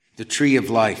the tree of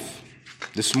life.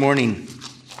 This morning,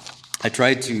 I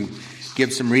tried to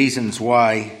give some reasons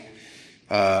why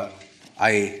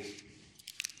I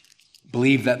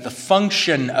believe that the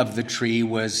function of the tree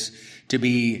was to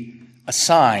be a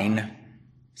sign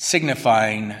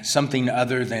signifying something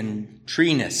other than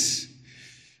treeness.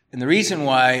 And the reason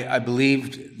why I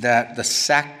believed that the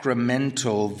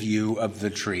sacramental view of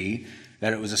the tree,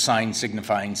 that it was a sign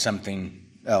signifying something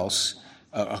else,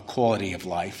 a quality of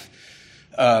life.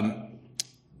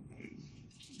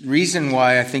 Reason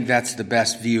why I think that's the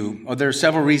best view, there are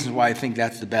several reasons why I think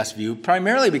that's the best view,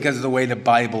 primarily because of the way the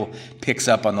Bible picks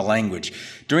up on the language.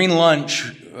 During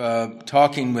lunch,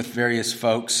 talking with various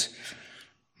folks,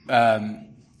 I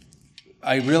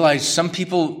realized some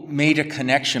people made a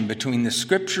connection between the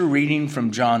scripture reading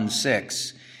from John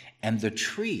 6 and the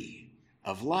tree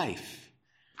of life.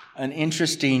 An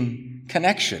interesting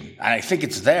connection. I think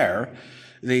it's there.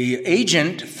 The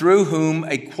agent through whom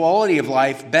a quality of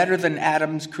life better than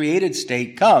Adam's created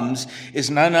state comes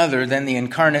is none other than the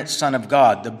incarnate Son of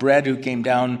God, the bread who came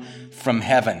down from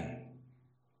heaven.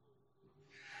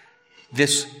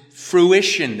 This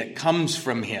fruition that comes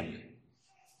from him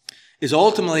is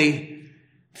ultimately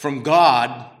from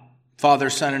God,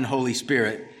 Father, Son, and Holy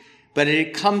Spirit, but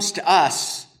it comes to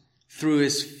us through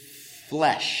his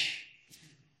flesh.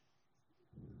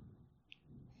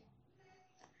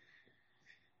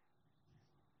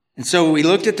 And so we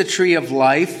looked at the tree of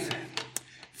life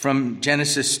from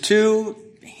Genesis 2,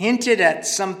 hinted at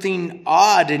something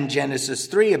odd in Genesis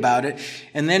 3 about it,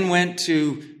 and then went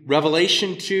to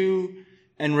Revelation 2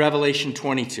 and Revelation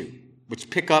 22,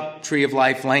 which pick up tree of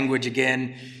life language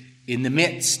again in the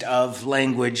midst of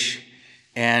language.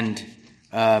 And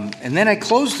then I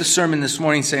closed the sermon this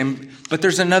morning saying, but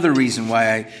there's another reason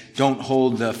why I don't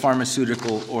hold the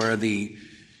pharmaceutical or the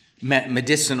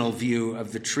medicinal view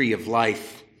of the tree of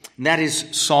life. And that is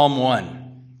Psalm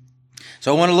 1.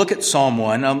 So I want to look at Psalm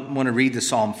 1. I want to read the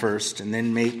psalm first and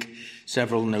then make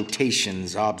several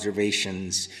notations,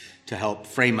 observations to help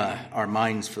frame our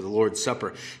minds for the Lord's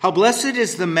Supper. How blessed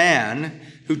is the man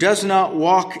who does not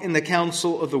walk in the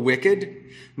counsel of the wicked,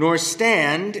 nor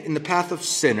stand in the path of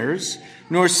sinners,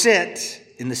 nor sit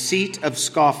in the seat of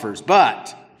scoffers.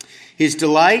 But his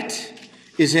delight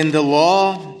is in the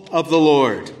law of the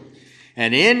Lord,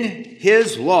 and in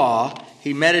his law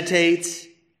he meditates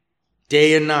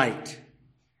day and night.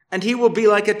 And he will be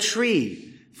like a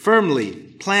tree firmly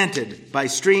planted by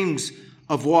streams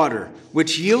of water,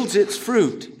 which yields its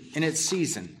fruit in its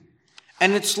season,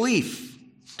 and its leaf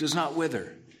does not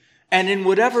wither. And in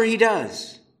whatever he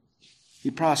does,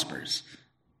 he prospers.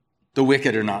 The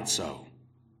wicked are not so,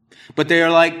 but they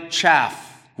are like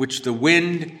chaff, which the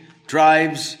wind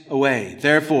drives away.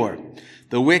 Therefore,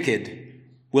 the wicked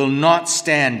will not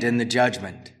stand in the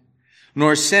judgment,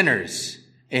 nor sinners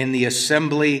in the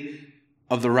assembly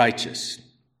of the righteous.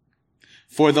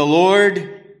 For the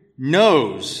Lord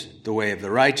knows the way of the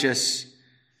righteous,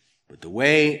 but the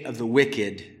way of the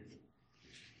wicked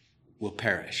will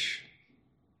perish.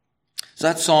 So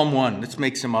that's Psalm 1. Let's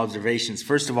make some observations.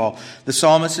 First of all, the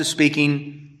psalmist is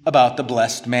speaking about the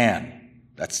blessed man.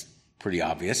 That's pretty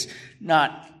obvious.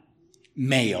 Not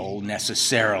male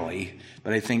necessarily,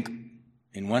 but I think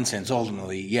in one sense,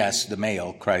 ultimately, yes, the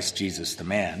male, Christ Jesus, the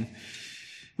man.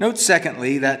 Note,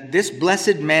 secondly, that this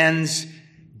blessed man's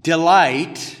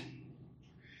delight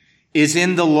is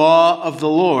in the law of the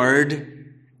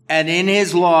Lord, and in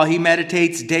his law he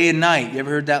meditates day and night. You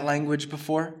ever heard that language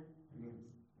before?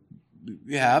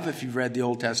 You have, if you've read the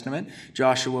Old Testament.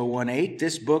 Joshua 1:8,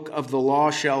 this book of the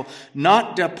law shall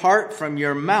not depart from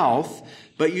your mouth,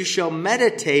 but you shall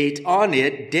meditate on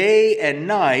it day and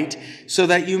night, so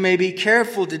that you may be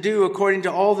careful to do according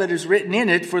to all that is written in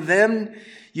it, for then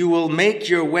you will make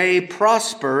your way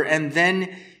prosper, and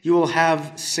then you will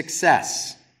have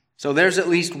success. So there's at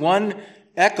least one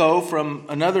echo from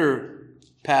another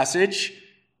passage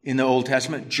in the Old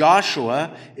Testament.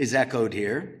 Joshua is echoed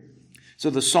here. So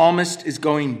the psalmist is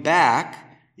going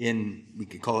back in, we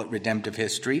could call it redemptive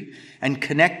history, and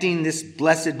connecting this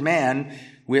blessed man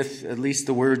with at least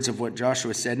the words of what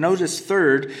Joshua said. Notice,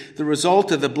 third, the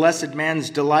result of the blessed man's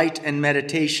delight and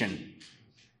meditation.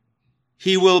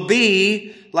 He will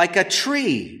be like a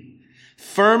tree,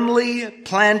 firmly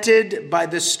planted by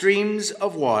the streams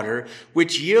of water,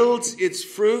 which yields its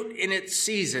fruit in its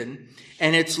season,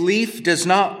 and its leaf does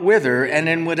not wither, and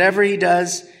in whatever he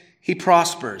does, he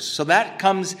prospers. So that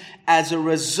comes as a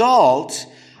result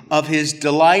of his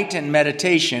delight and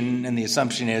meditation, and the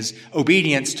assumption is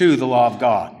obedience to the law of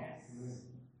God.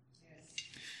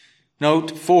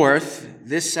 Note, fourth,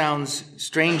 this sounds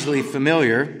strangely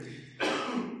familiar,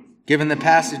 given the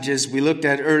passages we looked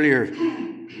at earlier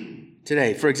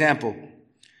today. For example,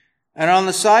 and on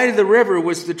the side of the river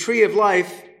was the tree of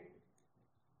life,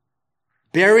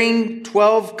 bearing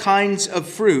 12 kinds of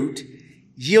fruit,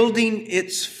 yielding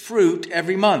its fruit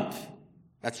every month.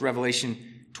 That's Revelation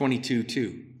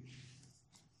 22:2.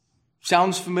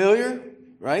 Sounds familiar,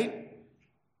 right?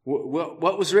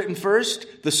 What was written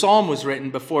first? The Psalm was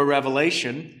written before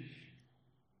Revelation.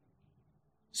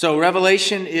 So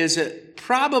Revelation is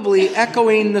probably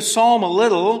echoing the Psalm a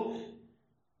little,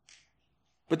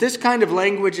 but this kind of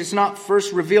language is not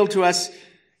first revealed to us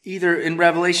either in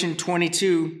Revelation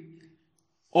 22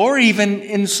 or even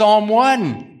in Psalm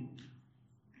 1.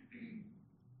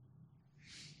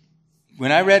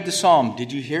 When I read the Psalm,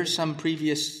 did you hear some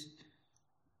previous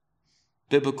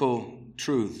biblical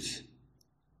truths?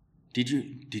 Did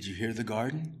you hear the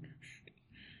garden?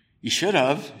 You should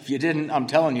have. If you didn't, I'm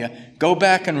telling you, go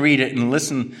back and read it and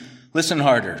listen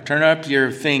harder. Turn up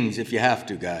your things if you have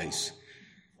to, guys.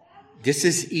 This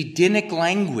is Edenic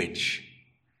language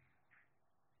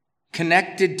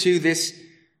connected to this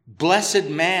blessed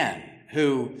man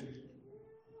who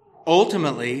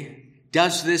ultimately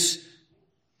does this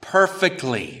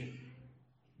perfectly.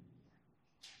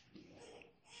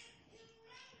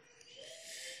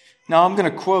 Now I'm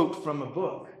going to quote from a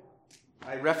book.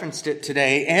 I referenced it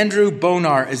today. Andrew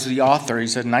Bonar is the author.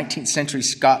 He's a 19th century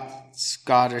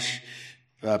Scottish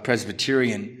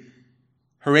Presbyterian.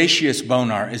 Horatius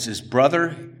Bonar is his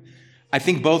brother. I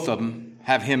think both of them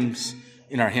have hymns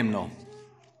in our hymnal.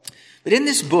 But in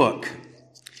this book,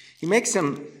 he makes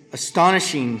some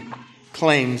astonishing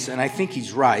claims, and I think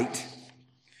he's right.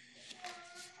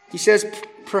 He says,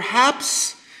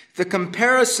 perhaps the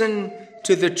comparison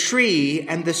to the tree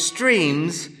and the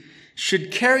streams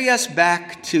should carry us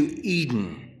back to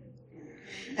Eden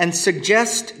and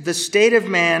suggest the state of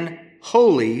man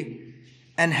holy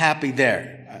and happy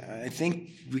there. I think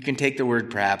we can take the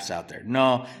word perhaps out there.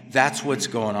 No, that's what's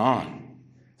going on.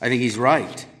 I think he's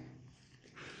right.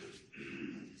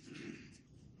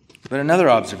 But another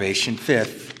observation,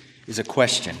 fifth, is a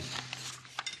question.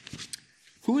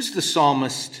 Who is the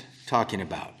psalmist talking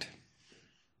about?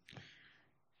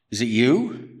 Is it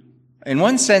you? In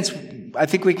one sense, I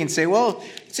think we can say, well,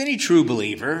 it's any true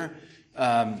believer.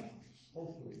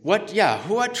 What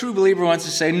true believer wants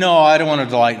to say, no, I don't want to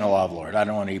delight in the law of the Lord. I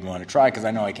don't even want to try because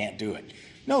I know I can't do it.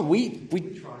 No, we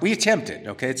attempt it,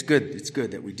 okay? It's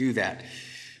good that we do that.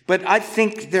 But I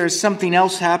think there's something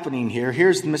else happening here.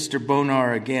 Here's Mr.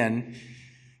 Bonar again.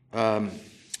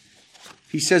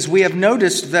 He says, we have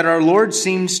noticed that our Lord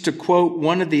seems to quote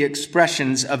one of the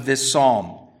expressions of this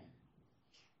psalm.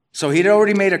 So he'd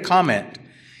already made a comment.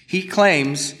 He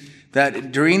claims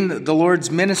that during the Lord's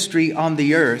ministry on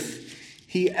the earth,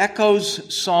 he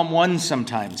echoes Psalm 1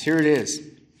 sometimes. Here it is,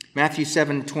 Matthew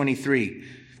 7:23.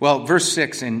 Well, verse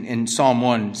 6 in Psalm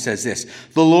 1 says this,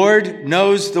 the Lord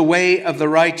knows the way of the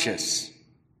righteous.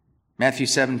 Matthew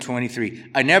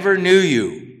 7:23. I never knew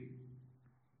you.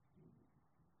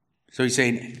 So he's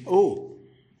saying,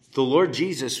 the Lord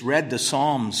Jesus read the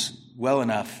Psalms well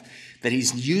enough that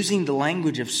he's using the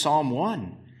language of Psalm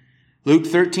 1. Luke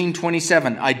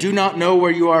 13:27. I do not know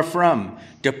where you are from.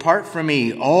 Depart from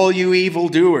me, all you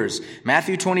evildoers.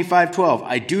 Matthew 25:12.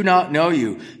 I do not know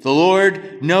you. The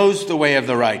Lord knows the way of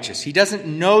the righteous. He doesn't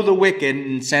know the wicked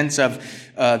in the sense of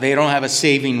they don't have a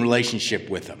saving relationship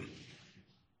with him.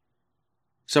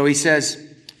 So he says,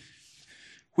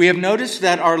 we have noticed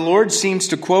that our Lord seems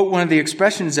to quote one of the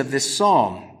expressions of this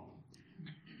psalm.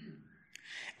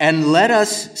 And let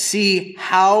us see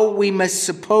how we must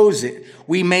suppose it.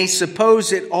 We may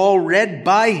suppose it all read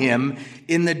by him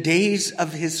in the days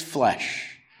of his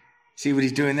flesh. See what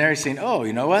he's doing there? He's saying,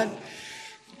 you know what?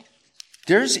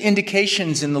 There's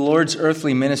indications in the Lord's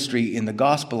earthly ministry in the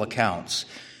gospel accounts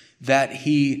that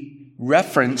he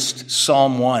referenced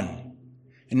Psalm 1.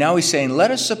 And now he's saying, let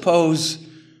us suppose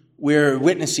we're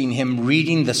witnessing him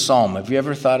reading the psalm. Have you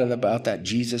ever thought about that?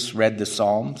 Jesus read the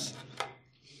Psalms.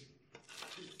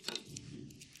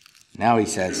 Now he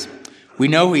says, we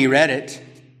know he read it.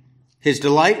 His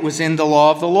delight was in the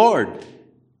law of the Lord.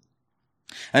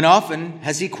 And often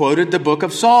has he quoted the book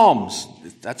of Psalms.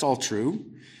 That's all true.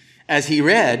 As he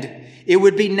read, it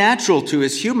would be natural to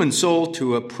his human soul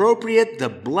to appropriate the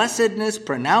blessedness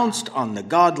pronounced on the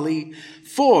godly,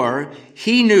 for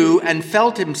he knew and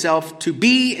felt himself to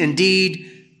be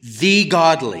indeed the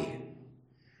godly,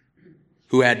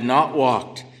 who had not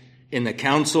walked in the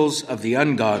counsels of the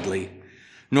ungodly,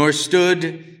 nor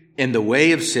stood in the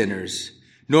way of sinners,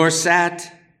 nor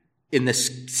sat in the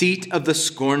seat of the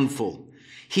scornful.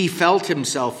 He felt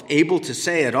himself able to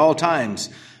say at all times,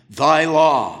 thy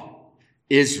law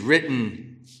is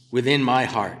written within my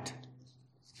heart.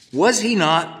 Was he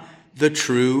not the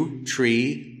true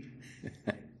tree?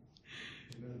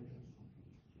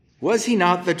 Was he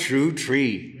not the true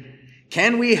tree?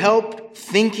 Can we help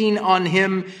thinking on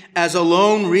him as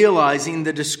alone realizing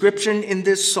the description in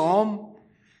this psalm?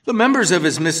 The members of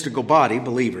his mystical body,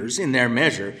 believers, in their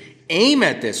measure, aim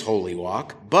at this holy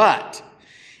walk, but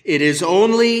it is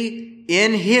only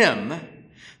in him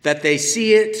that they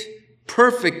see it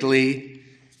perfectly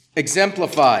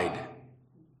exemplified.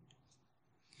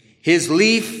 His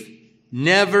leaf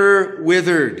never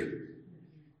withered.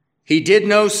 He did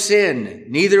no sin,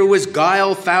 neither was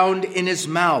guile found in his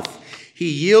mouth. He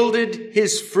yielded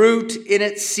his fruit in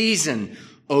its season,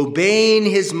 obeying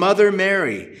his mother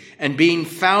Mary, and being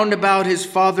found about his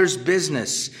father's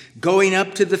business, going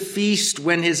up to the feast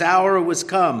when his hour was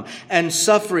come, and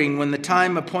suffering when the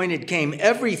time appointed came,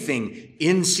 everything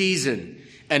in season.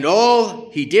 And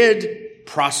all he did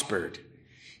prospered.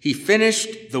 He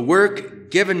finished the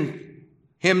work given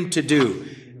him to do.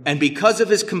 And because of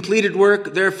his completed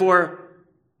work, therefore,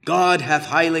 God hath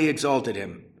highly exalted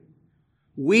him.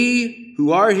 We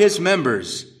who are his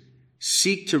members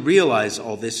seek to realize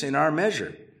all this in our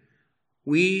measure.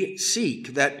 We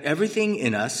seek that everything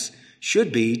in us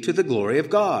should be to the glory of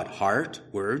God, heart,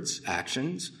 words,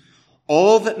 actions,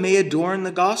 all that may adorn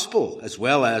the gospel, as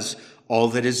well as all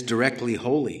that is directly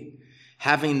holy.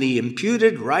 Having the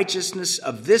imputed righteousness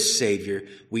of this Savior,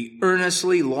 we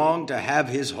earnestly long to have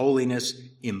his holiness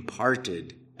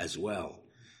imparted as well,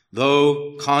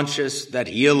 though conscious that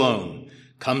he alone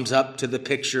comes up to the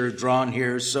picture drawn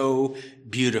here so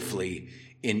beautifully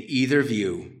in either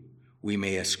view, we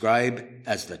may ascribe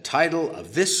as the title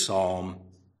of this psalm,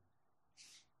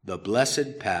 the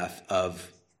blessed path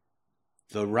of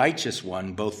the righteous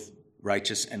one, both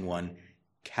righteous and one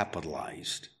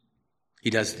capitalized.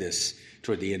 He does this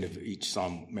toward the end of each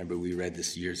psalm. Remember, we read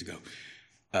this years ago.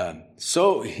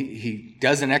 So he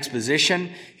does an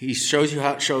exposition. He shows you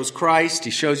how it shows Christ.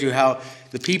 He shows you how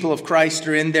the people of Christ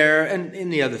are in there and in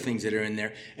the other things that are in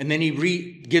there. And then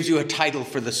he gives you a title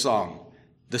for the song,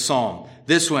 the psalm.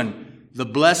 This one, the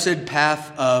blessed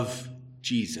path of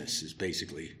Jesus, is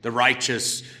basically the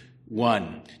righteous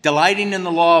one. Delighting in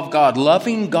the law of God,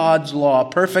 loving God's law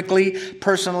perfectly,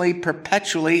 personally,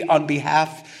 perpetually on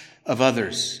behalf of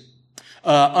others.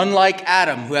 Unlike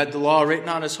Adam, who had the law written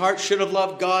on his heart, should have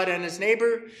loved God and his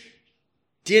neighbor,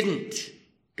 didn't,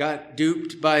 got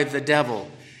duped by the devil.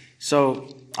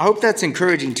 So I hope that's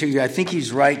encouraging to you. I think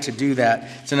he's right to do that.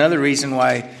 It's another reason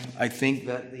why I think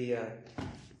that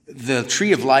the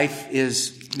tree of life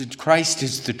is, Christ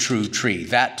is the true tree,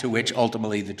 that to which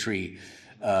ultimately the tree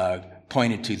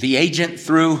pointed to. The agent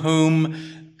through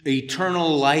whom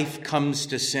eternal life comes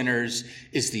to sinners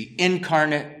is the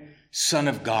incarnate Son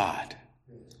of God.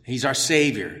 He's our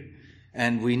Savior,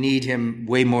 and we need him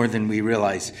way more than we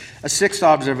realize. A sixth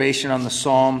observation on the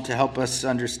psalm to help us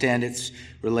understand its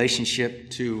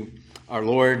relationship to our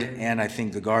Lord and I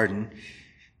think the garden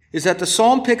is that the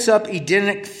psalm picks up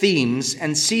Edenic themes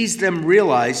and sees them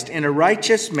realized in a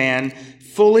righteous man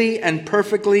fully and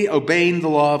perfectly obeying the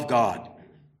law of God.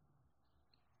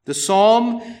 The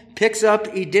psalm picks up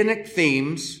Edenic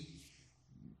themes.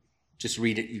 Just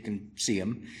read it, you can see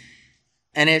them.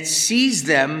 And it sees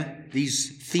them,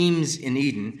 these themes in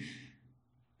Eden,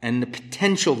 and the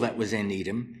potential that was in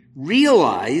Eden,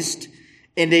 realized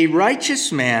in a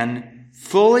righteous man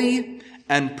fully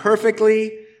and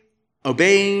perfectly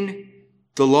obeying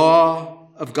the law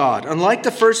of God. Unlike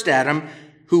the first Adam,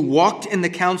 who walked in the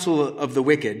counsel of the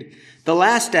wicked, the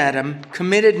last Adam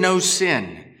committed no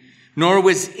sin, nor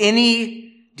was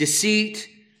any deceit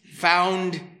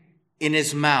found in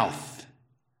his mouth.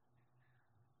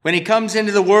 When he comes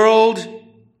into the world,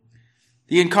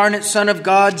 the incarnate Son of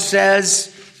God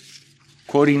says,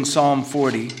 quoting Psalm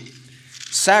 40,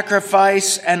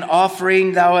 "Sacrifice and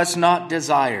offering thou hast not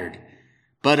desired,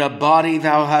 but a body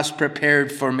thou hast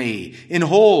prepared for me. In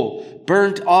whole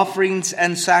burnt offerings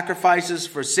and sacrifices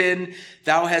for sin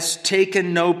thou hast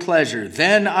taken no pleasure.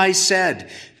 Then I said,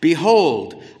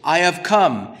 Behold, I have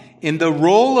come. In the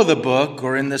roll of the book,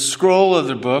 or in the scroll of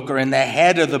the book, or in the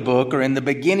head of the book, or in the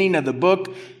beginning of the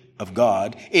book of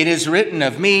God, it is written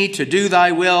of me to do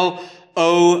thy will,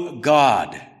 O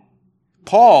God."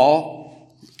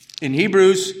 Paul, in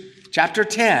Hebrews chapter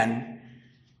 10,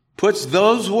 puts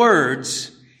those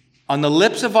words on the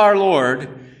lips of our Lord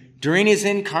during his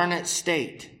incarnate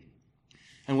state.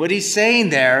 And what he's saying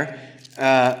there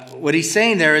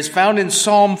is found in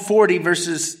Psalm 40,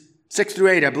 verses 6 through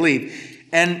 8, I believe.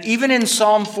 And even in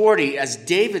Psalm 40, as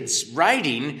David's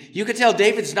writing, you could tell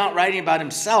David's not writing about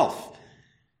himself.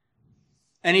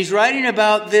 And he's writing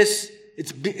about this,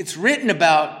 it's written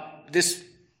about this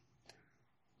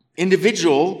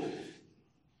individual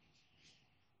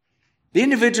The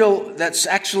individual that's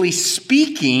actually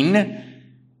speaking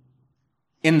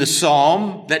in the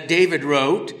psalm that David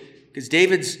wrote, because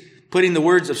David's putting the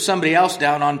words of somebody else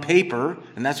down on paper,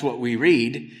 and that's what we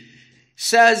read,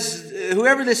 says,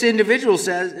 whoever this individual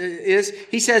is,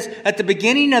 he says, at the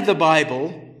beginning of the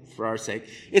Bible, for our sake,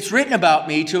 it's written about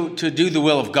me to do the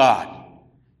will of God.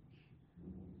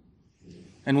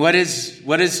 And what is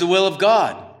the will of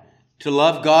God? To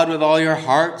love God with all your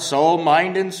heart, soul,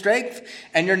 mind, and strength,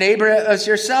 and your neighbor as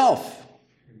yourself.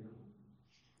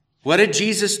 What did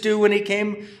Jesus do when he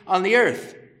came on the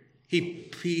earth?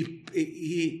 He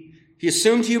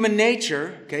assumed human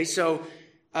nature. Okay, so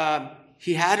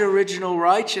he had original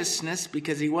righteousness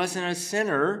because he wasn't a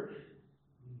sinner.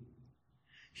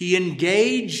 He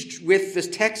engaged with the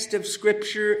text of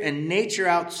Scripture and nature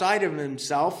outside of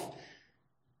himself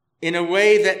in a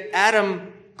way that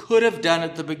Adam could have done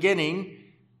at the beginning,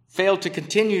 failed to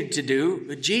continue to do.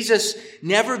 But Jesus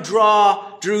never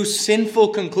drew sinful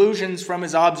conclusions from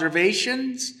his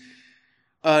observations,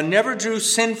 never drew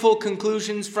sinful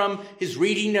conclusions from his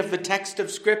reading of the text of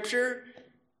Scripture.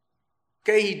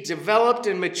 Okay, he developed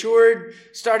and matured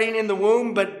starting in the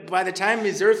womb, but by the time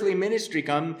his earthly ministry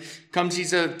comes,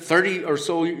 he's a 30 or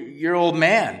so year old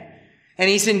man. And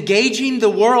he's engaging the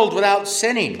world without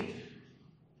sinning.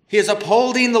 He is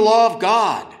upholding the law of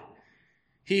God.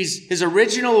 His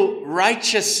original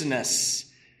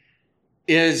righteousness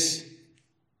is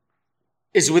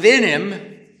within him.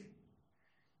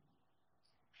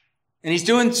 And he's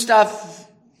doing stuff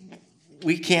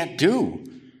we can't do.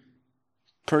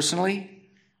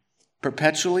 Personally,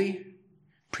 perpetually,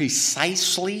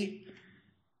 precisely,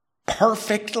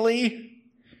 perfectly,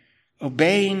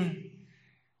 obeying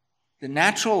the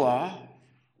natural law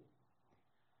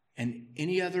and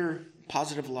any other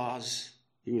positive laws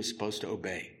he was supposed to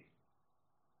obey.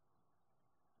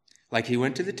 Like he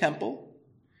went to the temple.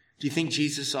 Do you think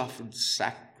Jesus offered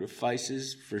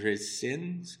sacrifices for his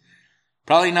sins?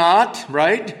 Probably not,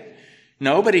 right?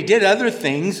 No, but he did other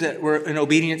things that were in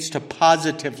obedience to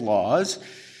positive laws.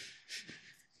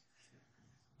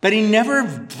 But he never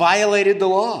violated the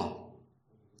law.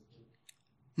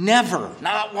 Never,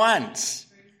 not once.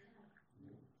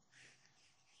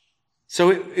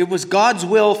 So it was God's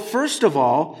will, first of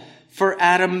all, for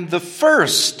Adam the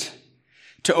first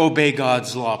to obey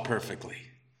God's law perfectly,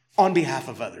 on behalf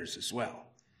of others as well.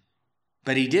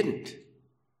 But he didn't.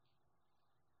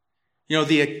 You know,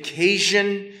 the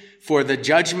occasion for the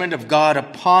judgment of God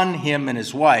upon him and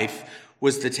his wife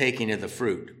was the taking of the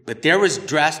fruit. But there was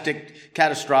drastic,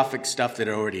 catastrophic stuff that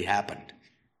had already happened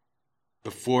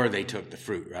before they took the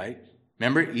fruit, right?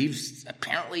 Remember, Eve's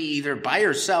apparently either by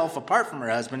herself, apart from her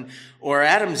husband, or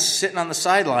Adam's sitting on the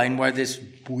sideline while this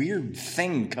weird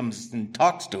thing comes and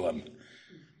talks to him.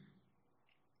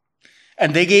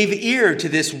 And they gave ear to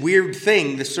this weird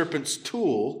thing, the serpent's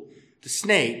tool, the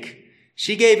snake.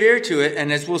 She gave ear to it,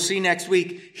 and as we'll see next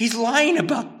week, he's lying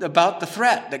about the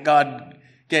threat that God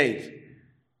gave.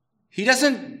 He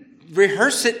doesn't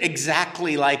rehearse it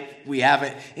exactly like we have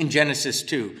it in Genesis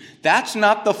 2. That's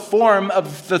not the form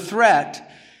of the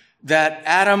threat that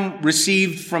Adam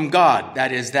received from God.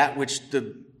 That is that which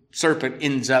the serpent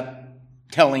ends up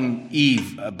telling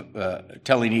Eve.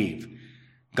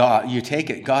 God, you take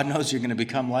it. God knows you're going to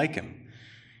become like him.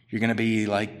 You're going to be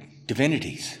like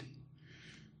divinities.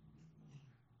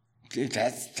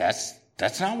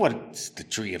 That's not what's the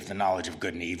tree of the knowledge of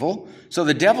good and evil. So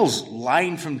the devil's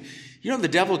lying from... You know, the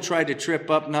devil tried to trip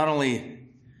up, not only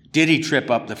did he trip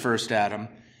up the first Adam,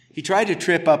 he tried to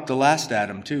trip up the last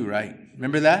Adam too, right?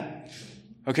 Remember that?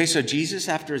 Okay, so Jesus,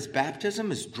 after his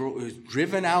baptism, is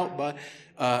driven out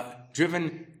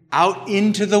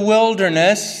into the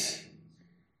wilderness.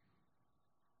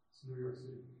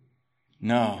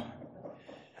 No.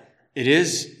 It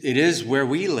is where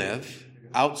we live,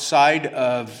 outside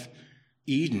of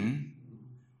Eden.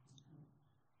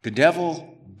 The devil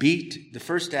beat the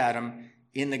first Adam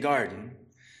in the garden.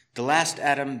 The last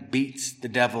Adam beats the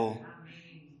devil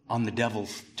on the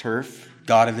devil's turf,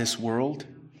 God of this world.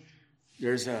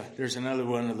 There's another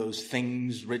one of those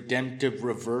things, redemptive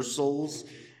reversals.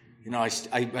 You know, I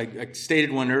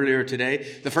stated one earlier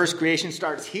today. The first creation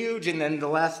starts huge, and then the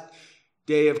last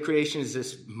day of creation is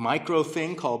this micro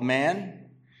thing called man.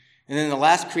 And then the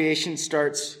last creation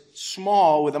starts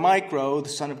small with a micro, the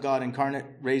Son of God incarnate,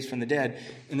 raised from the dead,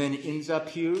 and then ends up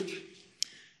huge.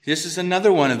 This is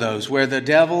another one of those where the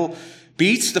devil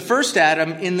beats the first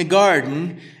Adam in the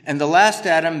garden, and the last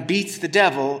Adam beats the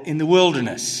devil in the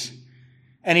wilderness.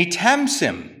 And he tempts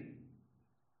him.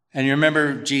 And you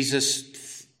remember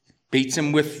Jesus beats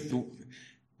him with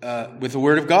with the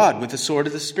Word of God, with the sword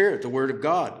of the Spirit, the Word of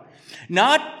God.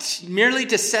 Not merely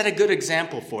to set a good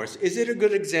example for us. Is it a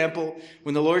good example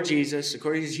when the Lord Jesus,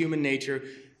 according to his human nature,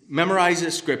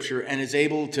 memorizes Scripture and is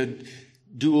able to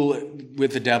duel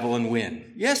with the devil and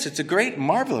win? Yes, it's a great,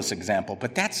 marvelous example,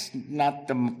 but that's not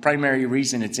the primary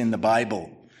reason it's in the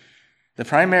Bible. The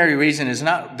primary reason is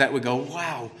not that we go,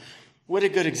 wow, what a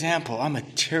good example. I'm a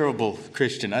terrible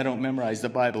Christian. I don't memorize the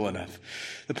Bible enough.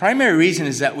 The primary reason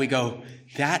is that we go,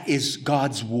 that is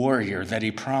God's warrior that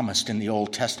he promised in the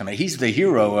Old Testament. He's the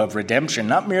hero of redemption,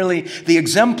 not merely the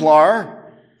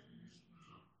exemplar,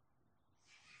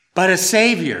 but a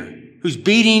Savior who's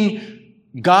beating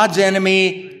God's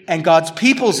enemy and God's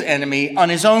people's enemy on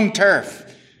his own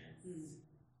turf.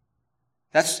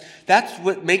 That's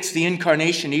what makes the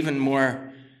incarnation even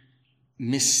more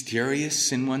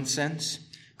mysterious in one sense.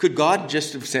 Could God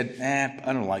just have said,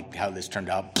 I don't like how this turned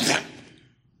out?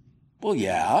 Well,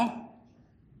 yeah.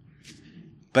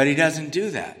 But he doesn't do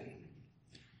that.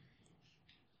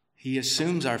 He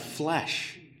assumes our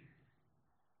flesh.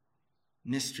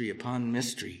 Mystery upon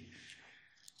mystery.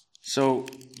 So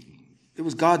it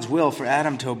was God's will for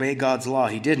Adam to obey God's law.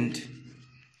 He didn't.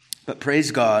 But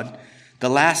praise God, the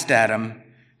last Adam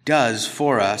does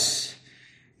for us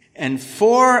and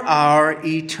for our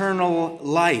eternal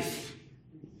life.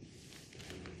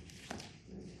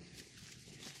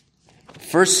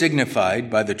 First signified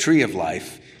by the tree of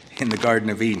life in the Garden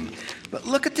of Eden. But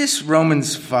look at this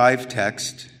Romans 5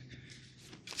 text.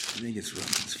 I think it's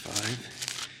Romans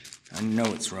 5. I know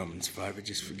it's Romans 5. I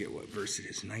just forget what verse it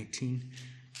is. 19?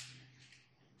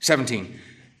 17.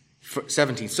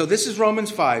 17. So this is Romans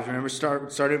 5. Remember,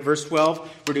 start at verse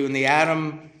 12. We're doing the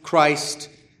Adam-Christ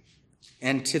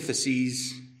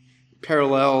antitheses,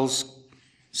 parallels,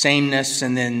 sameness,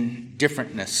 and then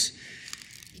differentness.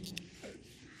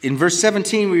 In verse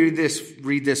 17, we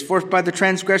read this, for by the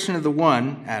transgression of the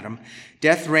one, Adam,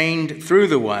 death reigned through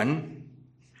the one,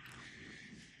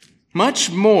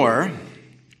 much more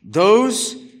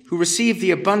those who receive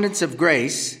the abundance of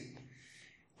grace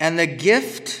and the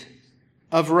gift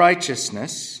of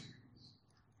righteousness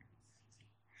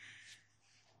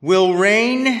will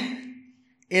reign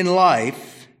in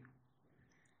life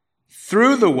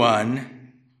through the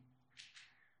one,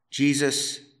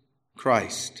 Jesus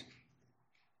Christ.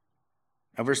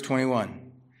 Now, verse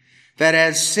 21. That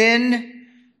as sin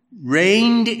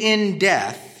reigned in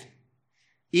death,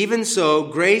 even so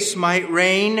grace might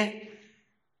reign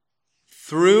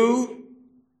through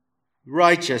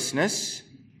righteousness.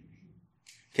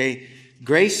 Okay,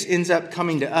 grace ends up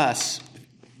coming to us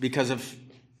because of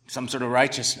some sort of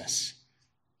righteousness.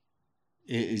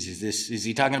 Is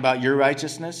he talking about your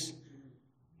righteousness?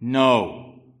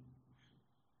 No.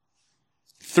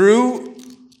 Through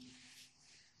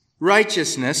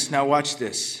righteousness, now watch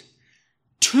this,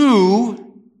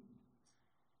 to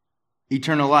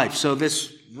eternal life. So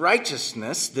this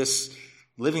righteousness, this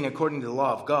living according to the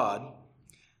law of God,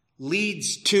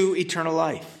 leads to eternal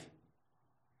life.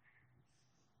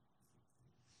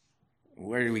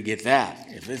 Where do we get that?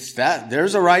 If it's that,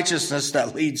 there's a righteousness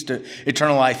that leads to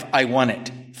eternal life. I want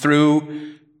it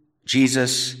through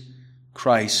Jesus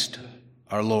Christ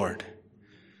our Lord.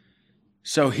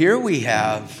 So here we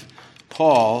have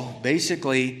Paul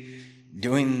basically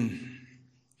doing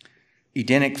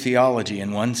Edenic theology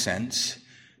in one sense,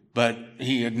 but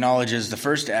he acknowledges the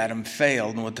first Adam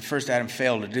failed, and what the first Adam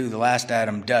failed to do, the last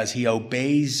Adam does. He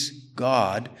obeys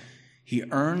God. He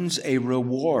earns a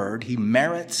reward. He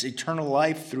merits eternal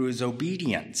life through his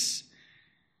obedience.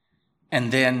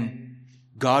 And then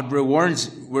God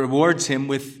rewards him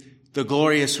with the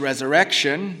glorious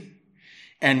resurrection,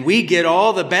 and we get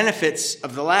all the benefits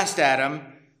of the last Adam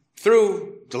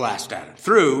through the last Adam,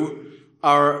 through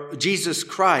our Jesus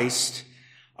Christ,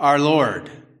 our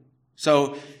Lord.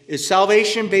 So is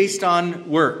salvation based on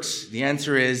works? The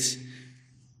answer is,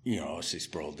 C.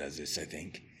 Sproul does this, I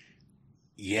think.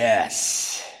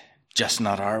 Yes, just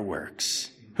not our works.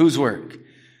 Whose work?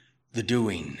 The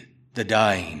doing, the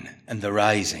dying, and the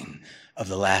rising of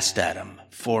the last Adam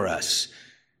for us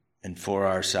and for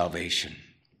our salvation.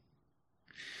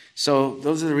 So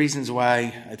those are the reasons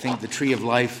why I think the tree of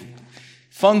life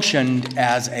functioned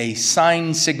as a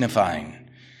sign signifying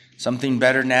something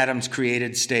better than Adam's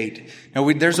created state.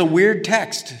 Now, there's a weird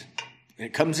text.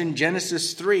 It comes in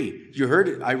Genesis 3. You heard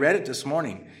it. I read it this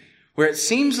morning, where it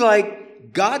seems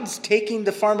like God's taking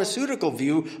the pharmaceutical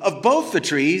view of both the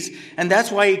trees, and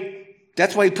that's why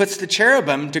he puts the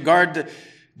cherubim to guard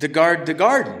the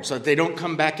garden, so that they don't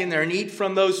come back in there and eat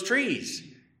from those trees.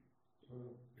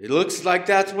 It looks like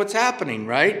that's what's happening,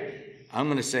 right? I'm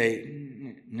going to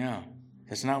say, no,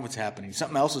 that's not what's happening.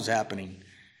 Something else is happening.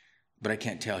 but I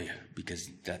can't tell you because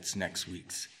that's next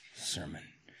week's sermon.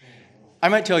 I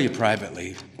might tell you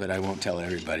privately, but I won't tell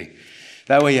everybody.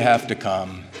 That way you have to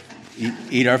come,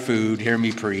 eat our food, hear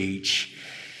me preach.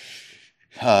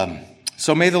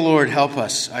 So may the Lord help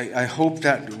us. I hope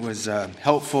that was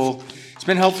helpful. It's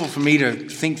been helpful for me to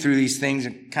think through these things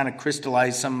and kind of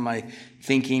crystallize some of my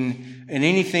thinking. And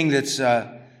anything that's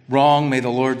wrong, may the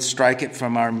Lord strike it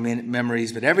from our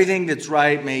memories. But everything that's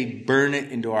right, may burn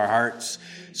it into our hearts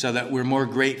so that we're more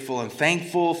grateful and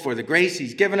thankful for the grace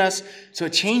He's given us. So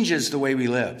it changes the way we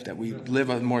live, that we live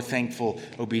a more thankful,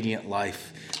 obedient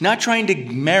life. Not trying to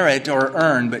merit or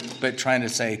earn, but trying to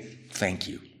say thank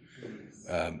you.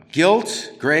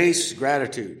 Guilt, grace,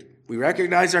 gratitude. We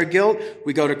recognize our guilt,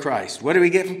 we go to Christ. What do we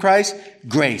get from Christ?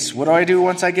 Grace. What do I do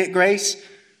once I get grace?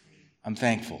 I'm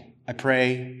thankful. I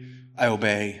pray, I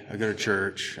obey, I go to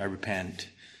church, I repent,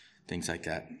 things like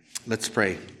that. Let's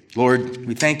pray. Lord,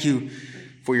 we thank you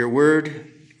for your word.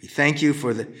 We thank you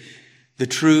for the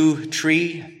true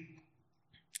tree,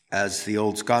 as the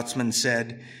old Scotsman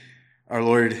said, our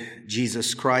Lord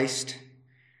Jesus Christ.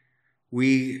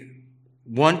 We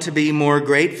want to be more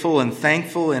grateful and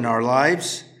thankful in our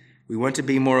lives. We want to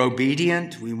be more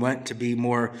obedient. We want to be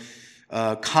more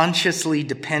consciously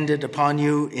dependent upon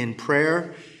you in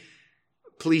prayer.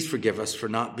 Please forgive us for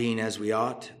not being as we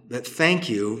ought. But thank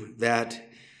you that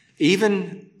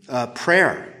even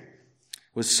prayer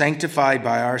was sanctified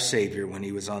by our Savior when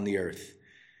he was on the earth.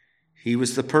 He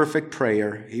was the perfect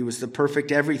prayer. He was the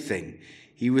perfect everything.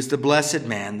 He was the blessed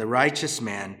man, the righteous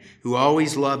man, who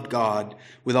always loved God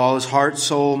with all his heart,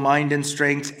 soul, mind, and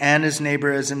strength, and his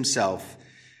neighbor as himself,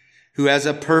 who has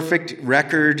a perfect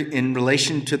record in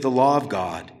relation to the law of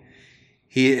God.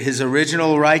 His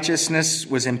original righteousness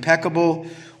was impeccable,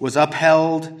 was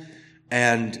upheld,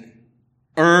 and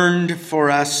earned for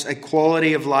us a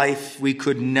quality of life we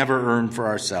could never earn for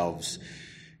ourselves,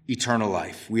 eternal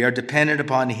life. We are dependent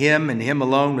upon him and him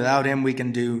alone. Without him, we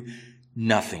can do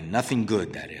nothing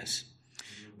good, that is.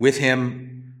 With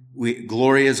him,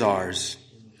 glory is ours,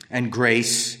 and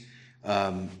grace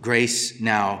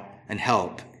now, and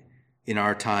help in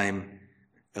our time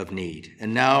of need.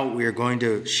 And now we are going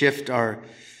to shift our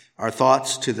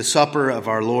thoughts to the supper of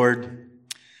our Lord,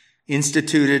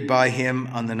 instituted by him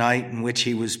on the night in which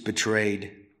he was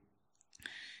betrayed.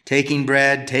 Taking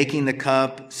bread, taking the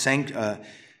cup,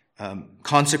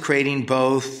 consecrating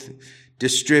both,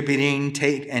 distributing,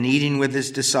 and eating with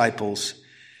his disciples.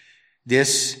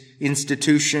 This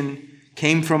institution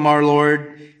came from our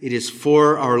Lord. It is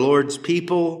for our Lord's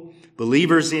people,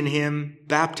 believers in him,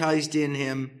 baptized in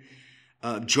him,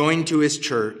 joined to his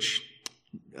church,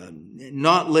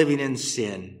 not living in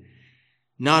sin,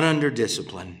 not under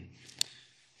discipline.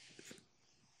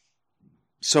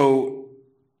 So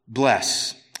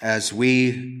bless as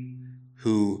we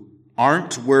who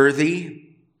aren't worthy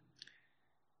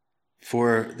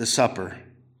for the supper,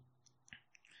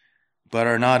 but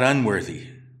are not unworthy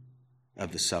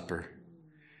of the supper.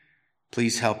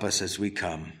 Please help us as we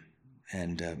come,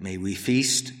 and may we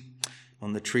feast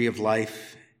on the tree of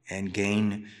life and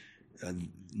gain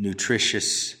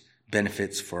nutritious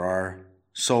benefits for our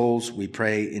souls. We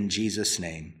pray in Jesus'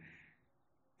 name.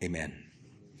 Amen.